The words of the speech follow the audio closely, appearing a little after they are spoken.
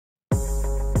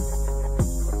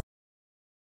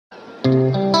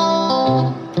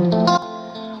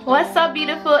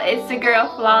beautiful, it's the girl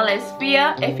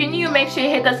FlawlessFia. If you're new, make sure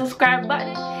you hit the subscribe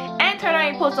button and turn on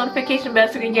your post notification bell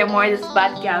so you can get more of this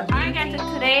bad gal. Alright guys,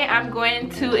 so today I'm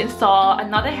going to install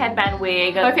another headband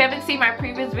wig. So if you haven't seen my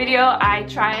previous video, I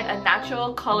tried a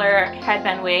natural color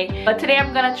headband wig, but today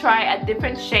I'm gonna try a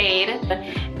different shade,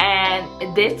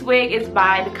 and this wig is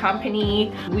by the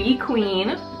company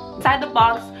WEQUEEN. Inside the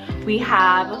box we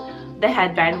have the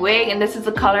headband wig, and this is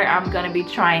the color I'm gonna be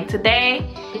trying today.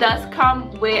 It does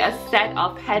come with a set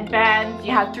of headbands.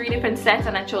 You have 3 different sets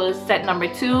and I chose set number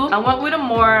 2. I went with a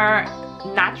more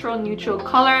natural neutral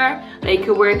color that you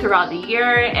could wear throughout the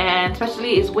year, and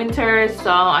especially it's winter, so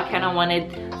I kind of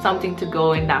wanted something to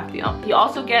go in that feel. You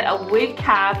also get a wig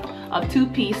cap of 2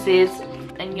 pieces,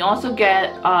 and you also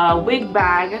get a wig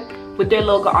bag with their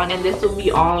logo on it. This will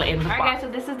be all in the box. Alright guys, so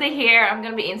this is the hair I'm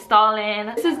gonna be installing.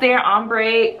 This is their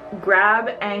Ombre grab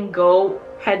and go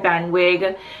headband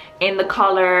wig in the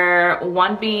color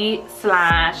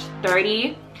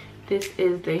 1B/30. This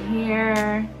is the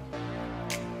hair.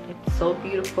 It's so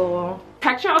beautiful.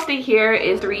 Texture of the hair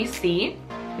is 3C.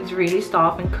 It's really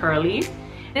soft and curly.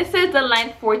 This is the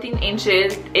length 14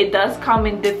 inches. It does come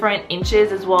in different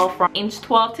inches as well, from inch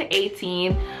 12 to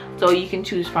 18. So you can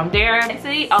choose from there. The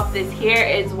density of this hair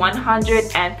is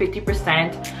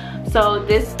 150%. So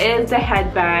this is the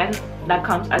headband that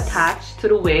comes attached to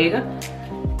the wig.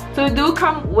 So it do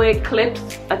come with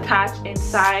clips attached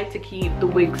inside to keep the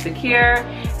wig secure,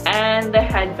 and the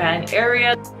headband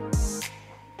area.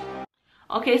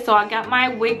 Okay, so I got my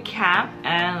wig cap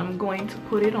and I'm going to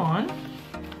put it on.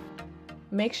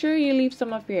 Make sure you leave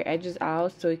some of your edges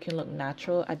out so it can look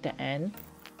natural at the end.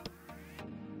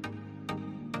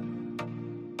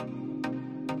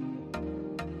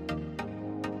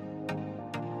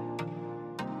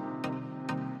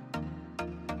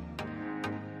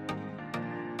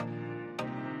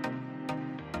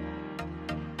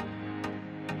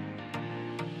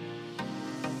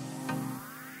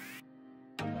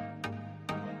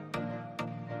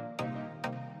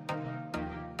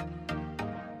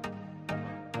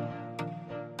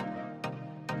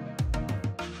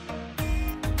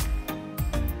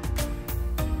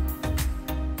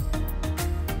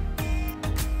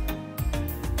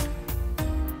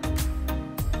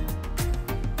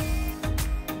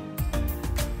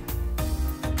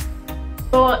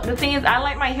 So the thing is, I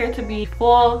like my hair to be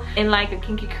full in like a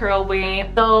kinky curl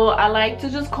way. So I like to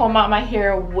just comb out my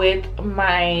hair with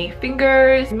my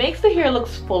fingers. It makes the hair look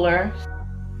fuller.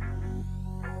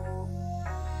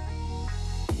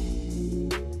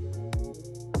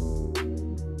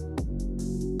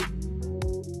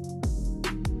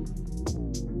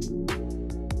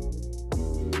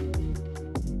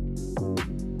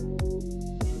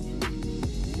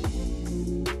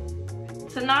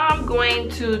 So now I'm going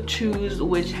to choose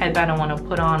which headband I want to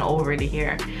put on over the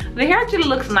hair. The hair actually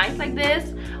looks nice like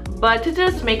this, but to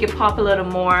just make it pop a little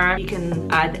more, you can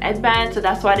add headband. So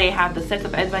that's why they have the sets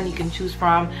of headband you can choose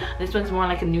from. This one's more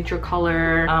like a neutral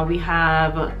color. We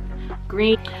have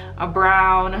green, a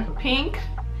brown, a pink,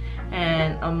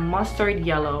 and a mustard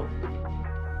yellow.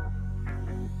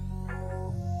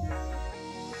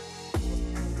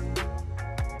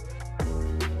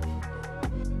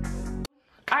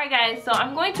 Alright guys, so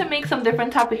I'm going to make some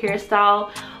different type of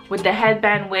hairstyle with the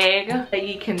headband wig that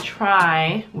you can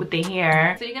try with the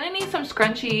hair. So you're gonna need some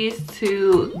scrunchies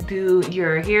to do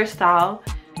your hairstyle.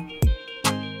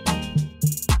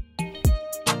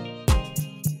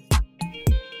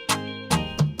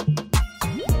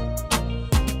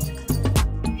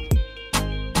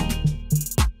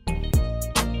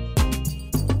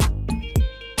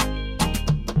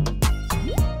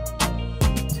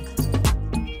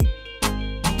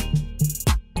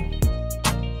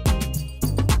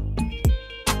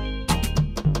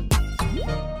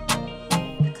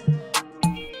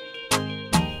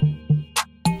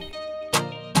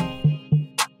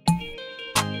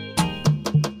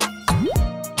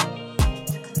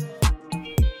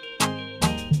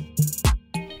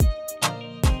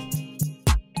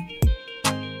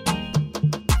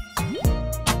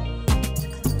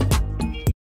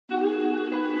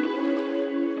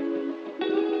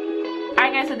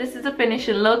 Alright guys, so this is the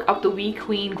finishing look of the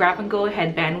WEQUEEN grab and go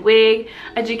headband wig.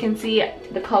 As you can see,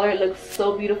 the color looks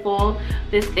so beautiful.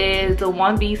 This is the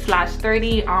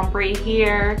 1B/30 ombre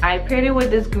hair. I paired it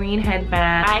with this green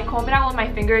headband. I combed it out with my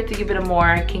finger to give it a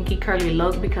more kinky curly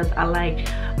look because I like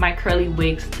my curly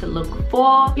wigs to look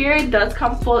full. Here it does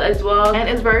come full as well, and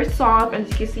it's very soft. As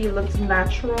you can see, it looks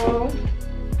natural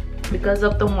because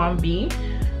of the 1B.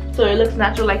 So it looks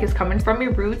natural, like it's coming from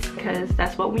your roots, because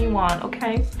that's what we want,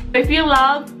 okay? If you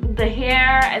love the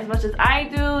hair as much as I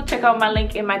do, check out my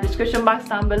link in my description box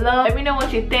down below. Let me know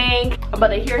what you think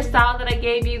about the hairstyle that I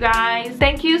gave you guys.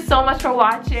 Thank you so much for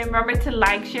watching. Remember to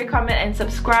like, share, comment, and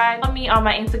subscribe. Follow me on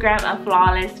my Instagram at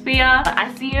flawlessfia.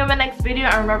 I see you in my next video,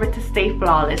 and remember to stay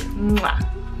flawless.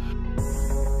 Mwah.